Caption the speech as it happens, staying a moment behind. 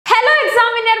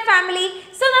family.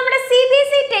 So, നമ്മുടെ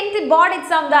CBSE 10th board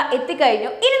exam എത്തിക്കഴിഞ്ഞു.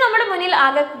 ഇനി നമ്മുടെ മുന്നിൽ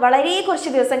ആകെ വളരെ കുറച്ച്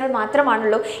ദിവസങ്ങൾ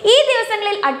മാത്രമാണുള്ളൂ. ഈ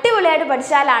ദിവസങ്ങളിൽ അടിപൊളിയായിട്ട്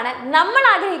പഠിച്ചാലാണ് നമ്മൾ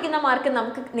ആഗ്രഹിക്കുന്ന മാർക്ക്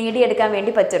നമുക്ക് നേടിയെടുക്കാൻ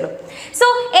വേണ്ടി പറ്റുള്ളൂ. സോ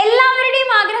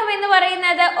എല്ലാവരുടെയും ആഗ്രഹം എന്ന്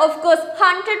പറയുന്നത് ഓഫ് കോഴ്സ്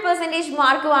 100%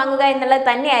 മാർക്ക് വാങ്ങുക എന്നുള്ളത്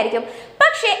തന്നെയായിരിക്കും.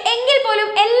 പക്ഷേ എങ്കിൽ പോലും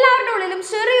എല്ലാവരുടെ ഉള്ളിലും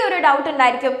ചെറിയൊരു ഡൗട്ട്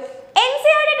ഉണ്ടായിരിക്കും.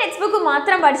 NCERT ടെക്സ്റ്റ്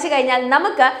മാത്രം പഠിച്ചു കഴിഞ്ഞാൽ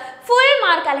നമുക്ക് ഫുൾ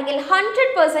മാർക്ക് അല്ലെങ്കിൽ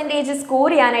 100%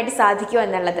 സ്കോർ ചെയ്യാനായിട്ട് സാധിക്കുമോ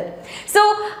എന്നുള്ളത്. സോ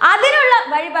അതിനുള്ള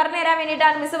വഴി പറഞ്ഞു തരാൻ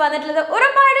വേണ്ടിയിട്ടാണ് മിസ് വന്നിട്ടുള്ളത്.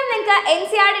 ഉറപ്പായിട്ടും നിങ്ങൾക്ക്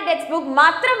NCERT ടെക്സ്റ്റ്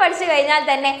മാത്രം പഠിച്ചു കഴിഞ്ഞാൽ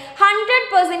തന്നെ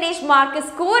 100% മാർക്ക്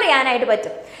സ്കോർ ചെയ്യാനായിട്ട്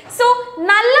പറ്റും. സോ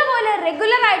നല്ലപോലെ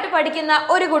റെഗുലർ ആയിട്ട് പഠിക്കുന്ന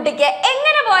ഒരു കുട്ടിക്ക്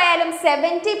എങ്ങനെ പോയാലും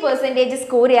 70%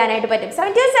 സ്കോർ ചെയ്യാനായിട്ട് പറ്റും.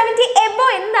 70 എബോ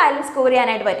എന്തായാലും സ്കോർ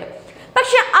ചെയ്യാനായിട്ട് പറ്റും.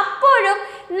 പക്ഷെ അപ്പോഴും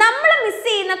നമ്മൾ മിസ്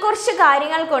ചെയ്യുന്ന കുറച്ച്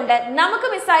കാര്യങ്ങൾ കൊണ്ട് നമുക്ക്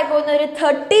മിസ്സായി പോകുന്ന ഒരു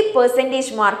 30%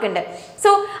 മാർക്ക് ഉണ്ട്. സോ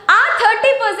ആ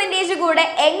 30% കൂടെ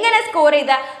എങ്ങനെ സ്കോർ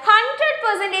ചെയ്ത്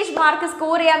 100% മാർക്ക്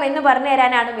സ്കോർ ചെയ്യാം എന്ന് പറഞ്ഞു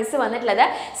തരാനാണ് മിസ് വന്നിട്ടുള്ളത്.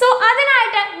 സോ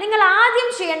അതിനായിട്ട് നിങ്ങൾ ആദ്യം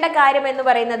ചെയ്യേണ്ട കാര്യം എന്ന്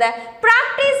പറയുന്നത്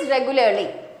പ്രാക്ടീസ് റെഗുലർലി.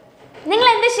 നിങ്ങൾ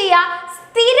എന്ത് ചെയ്യുക?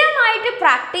 സ്ഥിരമായിട്ട്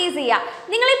പ്രാക്ടീസ് ചെയ്യുക.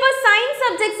 നിങ്ങളിപ്പോൾ സയൻസ്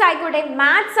സബ്ജക്ട്സ് ആയിക്കോട്ടെ,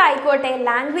 മാത്സ് ആയിക്കോട്ടെ,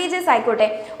 ലാംഗ്വേജസ് ആയിക്കോട്ടെ,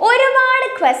 ഒരുപാട്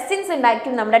ക്വസ്റ്റ്യൻസ്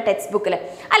ഉണ്ടായിരിക്കും നമ്മുടെ ടെക്സ്റ്റ് ബുക്കിൽ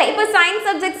അല്ലെ. ഇപ്പോൾ സയൻസ്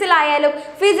സബ്ജക്ട്സിലായാലും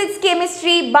ഫിസിക്സ്,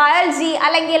 കെമിസ്ട്രി, ബയോളജി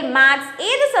അല്ലെങ്കിൽ മാത്സ്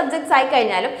ഏത് സബ്ജക്ട്സ് ആയി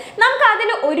കഴിഞ്ഞാലും നമുക്ക്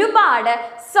അതിൽ ഒരുപാട്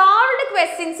സോൾവ്ഡ്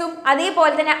ക്വസ്റ്റ്യൻസും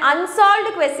അതേപോലെ തന്നെ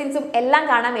അൺസോൾവ്ഡ് ക്വസ്റ്റ്യൻസും എല്ലാം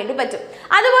കാണാൻ വേണ്ടി പറ്റും.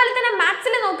 അതുപോലെ തന്നെ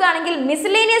മാത്സിൽ നോക്കുകയാണെങ്കിൽ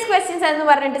മിസ്ലേനിയസ് ക്വസ്റ്റ്യൻസ് എന്ന്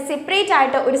പറഞ്ഞിട്ട് സെപ്പറേറ്റ്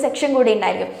ആയിട്ട് ഒരു സെക്ഷൻ കൂടി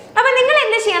ഉണ്ടായിരിക്കും. അപ്പോൾ നിങ്ങൾ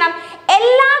എന്ത് ചെയ്യണം?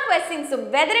 എല്ലാ ക്വസ്റ്റ്യൻസും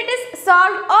whether it is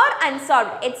solved or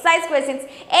unsolved exercise questions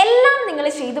എല്ലാം നിങ്ങൾ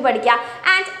ചെയ്തു പഠിക്കുക.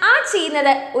 ആൻഡ് ആ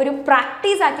ചെയ്യുന്നത് ഒരു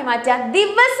പ്രാക്ടീസ് ആക്കി മാറ്റുക.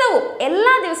 ദിവസവും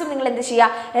എല്ലാ ദിവസവും നിങ്ങൾ എന്ത് ചെയ്യുക?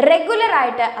 റെഗുലർ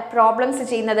ആയിട്ട് ആ പ്രോബ്ലംസ്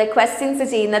ചെയ്യുന്നത്, ക്വസ്റ്റ്യൻസ്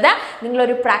ചെയ്യുന്നത്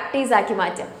നിങ്ങളൊരു പ്രാക്ടീസ് ആക്കി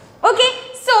മാറ്റുക. Okay,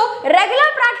 so regular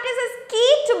practice is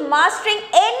key to mastering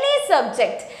any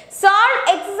subject. Solve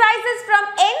exercises from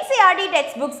NCERT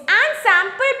textbooks and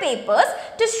sample papers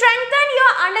to strengthen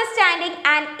your understanding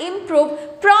and improve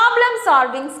problem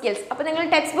solving skills. അപ്പോൾ നിങ്ങൾ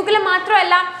text ബുക്കിൽ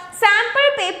മാത്രമല്ല sample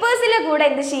പേപ്പേഴ്സിൽ കൂടെ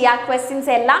എന്ത് ചെയ്യുക?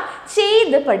 ക്വസ്റ്റ്യൻസ് എല്ലാം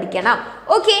ചെയ്ത് പഠിക്കണം.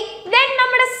 ഓക്കെ, ദെൻ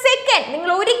നമ്മുടെ സെക്കൻഡ്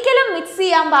നിങ്ങൾ ഒരിക്കലും മിക്സ്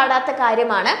ചെയ്യാൻ പാടാത്ത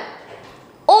കാര്യമാണ്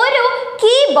ഓരോ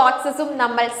കീ ബോക്സസും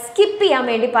നമ്മൾ സ്കിപ്പ് ചെയ്യാൻ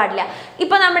വേണ്ടി പാടില്ല.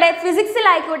 ഇപ്പോൾ നമ്മുടെ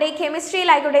ഫിസിക്സിലായിക്കോട്ടെ,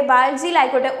 കെമിസ്ട്രിയിലായിക്കോട്ടെ,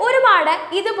 ബയോളജിയിലായിക്കോട്ടെ ഒരുപാട്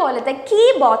ഇതുപോലത്തെ കീ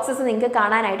ബോക്സസ് നിങ്ങൾക്ക്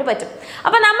കാണാനായിട്ട് പറ്റും.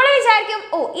 അപ്പോൾ നമ്മൾ വിചാരിക്കും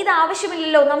ഇത്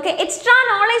ആവശ്യമില്ലല്ലോ, നമുക്ക് എക്സ്ട്രാ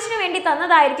നോളജിന് വേണ്ടി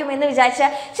തന്നതായിരിക്കും എന്ന് വിചാരിച്ച്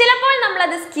ചിലപ്പോൾ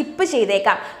നമ്മളത് സ്കിപ്പ്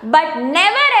ചെയ്തേക്കാം. But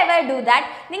never ever do that.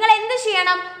 നിങ്ങൾ എന്ത്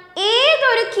ചെയ്യണം?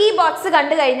 ഏതൊരു കീ ബോക്സ്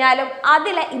കണ്ടു കഴിഞ്ഞാലും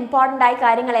അതിലെ ഇമ്പോർട്ടൻ്റ് ആയ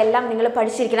കാര്യങ്ങളെല്ലാം നിങ്ങൾ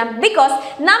പഠിച്ചിരിക്കണം. ബിക്കോസ്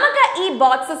നമുക്ക് ഈ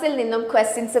ബോക്സസിൽ നിന്നും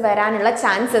ക്വസ്റ്റ്യൻസ് വരാനുള്ള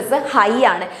ചാൻസസ് ഹൈ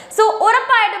ആണ്. സോ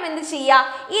ഉറപ്പായിട്ടും എന്ത് ചെയ്യുക?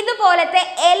 ഇതുപോലത്തെ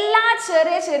എല്ലാ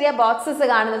ചെറിയ ചെറിയ ബോക്സസ്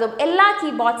കാണുന്നതും എല്ലാ കീ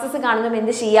ബോക്സസ് കാണുന്നതും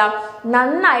എന്ത് ചെയ്യുക?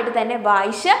 നന്നായിട്ട് തന്നെ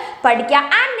വായിച്ച് പഠിക്കുക.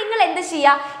 ആൻഡ് നിങ്ങൾ എന്ത്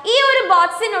ചെയ്യുക? ഈ ഒരു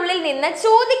ബോക്സിനുള്ളിൽ നിന്ന്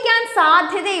ചോദിക്കാൻ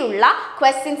സാധ്യതയുള്ള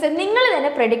ക്വസ്റ്റ്യൻസ് നിങ്ങൾ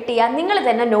തന്നെ പ്രെഡിക്റ്റ് ചെയ്യുക, നിങ്ങൾ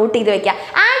തന്നെ നോട്ട് ചെയ്ത് വെക്കുക.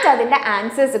 ആൻഡ് അതിൻ്റെ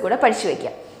ആൻസേഴ്സ് കൂടെ പഠിച്ചു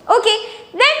വയ്ക്കുക. ഓക്കെ,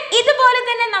 ദെൻ ഇതുപോലെ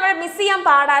തന്നെ നമ്മൾ മിസ് ചെയ്യാൻ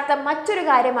പാടാത്ത മറ്റൊരു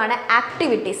കാര്യമാണ്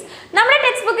ആക്ടിവിറ്റീസ്. നമ്മുടെ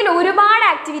ടെക്സ്റ്റ് ബുക്കിൽ ഒരുപാട്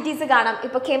ആക്ടിവിറ്റീസ് കാണാം.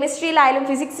 ഇപ്പോൾ കെമിസ്ട്രിയിലായാലും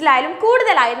ഫിസിക്സിലായാലും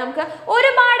കൂടുതലായും നമുക്ക്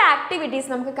ഒരുപാട്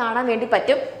ആക്ടിവിറ്റീസ് നമുക്ക് കാണാൻ വേണ്ടി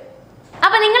പറ്റും.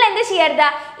 അപ്പോൾ നിങ്ങൾ എന്ത് ചെയ്യരുത്?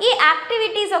 ഈ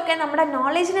ആക്ടിവിറ്റീസ് ഒക്കെ നമ്മുടെ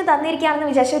നോളജിന്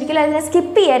തന്നിരിക്കുകയാണെന്ന് വിചാരിച്ച് ഒരിക്കലും അതിനെ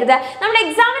സ്കിപ്പ് ചെയ്യരുത്. നമ്മുടെ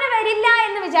എക്സാമിന് വരില്ല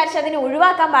എന്ന് വിചാരിച്ച് അതിനെ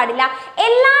ഒഴിവാക്കാൻ പാടില്ല.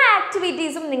 എല്ലാ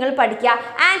ആക്ടിവിറ്റീസും നിങ്ങൾ പഠിക്കുക.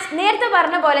 ആൻഡ് നേരത്തെ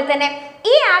പറഞ്ഞ പോലെ തന്നെ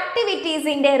ഈ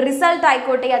ആക്ടിവിറ്റീസിൻ്റെ റിസൾട്ട്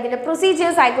ആയിക്കോട്ടെ, അതിൻ്റെ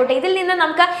പ്രൊസീജിയേഴ്സ് ആയിക്കോട്ടെ, ഇതിൽ നിന്ന്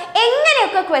നമുക്ക്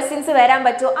എങ്ങനെയൊക്കെ ക്വസ്റ്റ്യൻസ് വരാൻ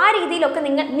പറ്റുമോ ആ രീതിയിലൊക്കെ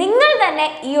നിങ്ങൾ തന്നെ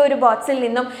ഈ ഒരു ബോക്സിൽ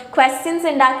നിന്നും ക്വസ്റ്റ്യൻസ്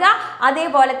ഉണ്ടാക്കുക.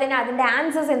 അതേപോലെ തന്നെ അതിൻ്റെ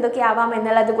ആൻസേഴ്സ് എന്തൊക്കെയാവാം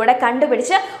എന്നുള്ളത് കൂടെ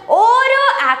കണ്ടുപിടിച്ച് ഓരോ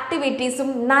ആക്ടിവിറ്റീസും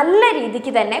നല്ല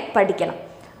രീതിക്ക് തന്നെ പഠിക്കണം.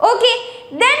 ഓക്കെ,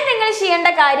 ദെൻ നിങ്ങൾ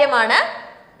ചെയ്യേണ്ട കാര്യമാണ്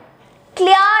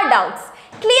clear doubts.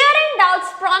 Clearing doubts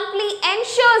promptly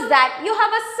ensures that you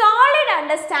have a solid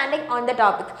understanding on the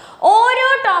topic. ഓരോ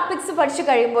ടോപ്പിക്സ് പഠിച്ചു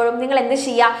കഴിയുമ്പോഴും നിങ്ങൾ എന്ത്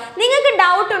ചെയ്യുക? നിങ്ങൾക്ക്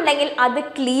ഡൗട്ട് ഉണ്ടെങ്കിൽ അത്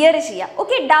ക്ലിയർ ചെയ്യുക.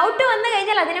 ഓക്കെ, ഡൗട്ട് വന്നു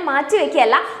കഴിഞ്ഞാൽ അതിനെ മാറ്റി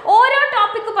വയ്ക്കുകയല്ല. ഓരോ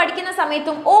ടോപ്പിക്ക് പഠിക്കുന്ന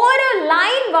സമയത്തും ഓരോ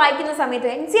ലൈൻ വായിക്കുന്ന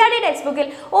സമയത്തും NCERT ടെക്സ്റ്റ് ബുക്കിൽ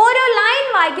ഓരോ ലൈൻ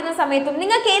വായിക്കുന്ന സമയത്തും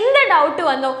നിങ്ങൾക്ക് എന്ത് ഡൗട്ട്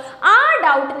വന്നോ ആ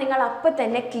ഡൗട്ട് നിങ്ങൾ അപ്പം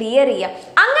തന്നെ ക്ലിയർ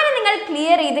ചെയ്യുക. അങ്ങനെ നിങ്ങൾ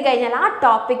ക്ലിയർ ചെയ്ത് കഴിഞ്ഞാൽ ആ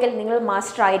ടോപ്പിക്കിൽ നിങ്ങൾ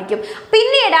മാസ്റ്റർ ആയിരിക്കും.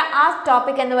 പിന്നീട് ആ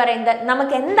ടോപ്പിക് എന്ന് പറയുന്നത് നമുക്ക്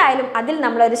എന്തായാലും അതിൽ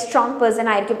നമ്മളൊരു സ്ട്രോങ് പേഴ്സൺ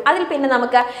ആയിരിക്കും. അതിൽ പിന്നെ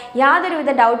നമുക്ക്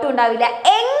യാതൊരുവിധ ഡൗട്ടും ഉണ്ടാവില്ല.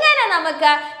 എങ്ങനെ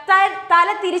നമുക്ക് തല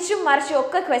തിരിച്ചും മറിച്ചും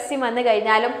ഒക്കെ ക്വസ്റ്റ്യൻ വന്നു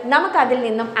കഴിഞ്ഞാലും നമുക്ക് അതിൽ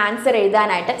നിന്നും ആൻസർ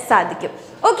എഴുതാനായിട്ട് സാധിക്കും.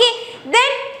 ഓക്കെ,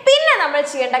 ദെൻ പിന്നെ നമ്മൾ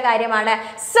ചെയ്യേണ്ട കാര്യമാണ്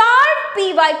solve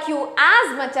PYQ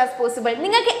as much as possible.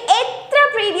 നിങ്ങൾക്ക് എത്ര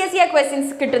പ്രീവിയസ് ഇയർ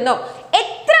ക്വസ്റ്റ്യൻസ് കിട്ടുന്നോ,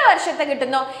 എത്ര വർഷത്തെ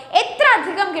കിട്ടുന്നോ, എത്ര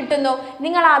അധികം കിട്ടുന്നോ,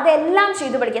 നിങ്ങൾ അതെല്ലാം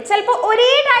ചെയ്തു പഠിക്കുക. ചിലപ്പോൾ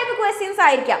ഒരേ ടൈപ്പ് ക്വസ്റ്റ്യൻസ്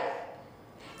ആയിരിക്കാം.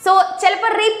 സോ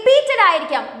ചിലപ്പോൾ റിപ്പീറ്റഡ്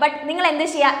ആയിരിക്കാം, ബട്ട് നിങ്ങൾ എന്ത്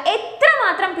ചെയ്യുക,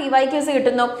 എത്രമാത്രം PYQs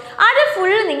കിട്ടുന്നു അത്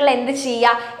ഫുൾ നിങ്ങൾ എന്ത്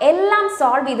ചെയ്യുക, എല്ലാം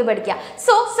സോൾവ് ചെയ്ത് പഠിക്കുക.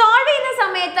 സോ സോൾവ് ചെയ്യുന്ന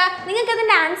സമയത്ത് നിങ്ങൾക്ക്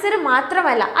അതിൻ്റെ ആൻസർ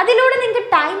മാത്രമല്ല, അതിലൂടെ നിങ്ങൾക്ക്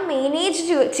ടൈം മാനേജ്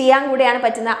ചെയ്യാൻ കൂടിയാണ്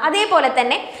പറ്റുന്നത്. അതേപോലെ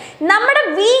തന്നെ നമ്മുടെ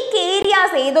വീക്ക്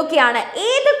ഏരിയാസ് ഏതൊക്കെയാണ്,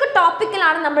 ഏതൊക്കെ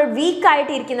ടോപ്പിക്കിലാണ് നമ്മൾ വീക്ക്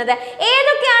ആയിട്ട് ഇരിക്കുന്നത്,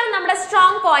 ഏതൊക്കെയാണ് നമ്മുടെ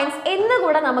സ്ട്രോങ് പോയിന്റ്സ് എന്ന്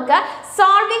കൂടെ നമുക്ക്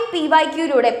സോൾവിങ്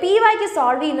PYQ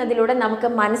സോൾവ് ചെയ്യുന്നതിലൂടെ നമുക്ക്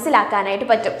മനസ്സിലാക്കാനായിട്ട്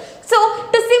പറ്റും. So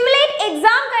to simulate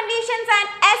exam conditions and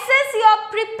assess your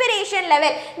preparation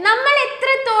level, നമ്മൾ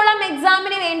എത്രത്തോളം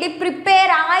എക്സാമിന് വേണ്ടി പ്രിപ്പയർ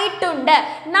ആയിട്ടുണ്ട്,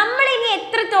 നമ്മൾ ഇനി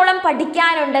എത്രത്തോളം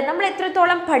പഠിക്കാനുണ്ട്, നമ്മൾ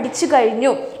എത്രത്തോളം പഠിച്ചു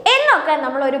കഴിഞ്ഞു എന്നൊക്കെ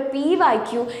നമ്മൾ ഒരു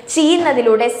PYQ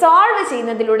ചെയ്യുന്നതിലൂടെ, സോൾവ്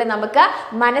ചെയ്യുന്നതിലൂടെ നമുക്ക്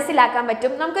മനസ്സിലാക്കാൻ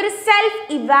പറ്റും. നമുക്കൊരു സെൽഫ്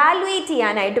ഇവാലുവേറ്റ്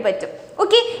ചെയ്യാനായിട്ട് പറ്റും.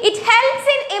 Okay, it helps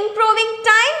in improving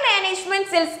time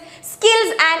management skills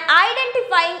and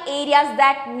identifying areas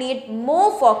that need more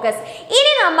focus.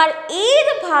 ഇനി നമ്മൾ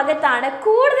ഏത് ഭാഗത്താണ്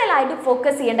കൂടുതലായിട്ട്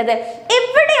ഫോക്കസ് ചെയ്യേണ്ടത്,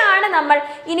 എവിടെയാണ് നമ്മൾ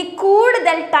ഇനി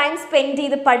കൂടുതൽ ടൈം സ്പെൻഡ്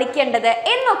ചെയ്ത് പഠിക്കേണ്ടത്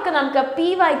എന്നൊക്കെ നമുക്ക്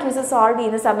PYQs സോൾവ്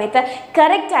ചെയ്യുന്ന സമയത്ത്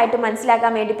കറക്റ്റ് ആയിട്ട്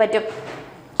മനസ്സിലാക്കാൻ വേണ്ടി പറ്റും.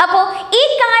 അപ്പോൾ ഈ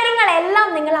കാര്യങ്ങളെല്ലാം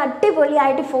നിങ്ങൾ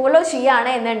അടിപൊളിയായിട്ട് ഫോളോ ചെയ്യുകയാണ്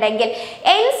എന്നുണ്ടെങ്കിൽ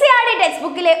NCERT ടെക്സ്റ്റ്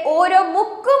ബുക്കിലെ ഓരോ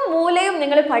മുക്കും മൂലയും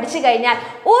നിങ്ങൾ പഠിച്ചു കഴിഞ്ഞാൽ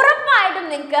ഉറപ്പായിട്ടും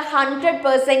നിങ്ങൾക്ക്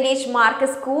 100% മാർക്ക്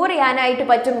സ്കോർ ചെയ്യാനായിട്ട്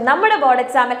പറ്റും നമ്മുടെ ബോർഡ്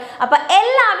എക്സാമിൽ. അപ്പോൾ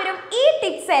എല്ലാവരും ഈ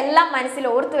ടിപ്സ് എല്ലാം മനസ്സിൽ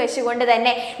ഓർത്ത് വെച്ചുകൊണ്ട്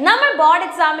തന്നെ നമ്മൾ ബോർഡ്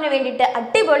എക്സാമിന് വേണ്ടിയിട്ട്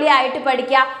അടിപൊളിയായിട്ട്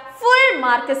പഠിക്കുക, ഫുൾ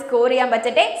മാർക്ക് സ്കോർ ചെയ്യാൻ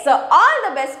പറ്റട്ടെ. So all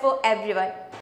the best for everyone.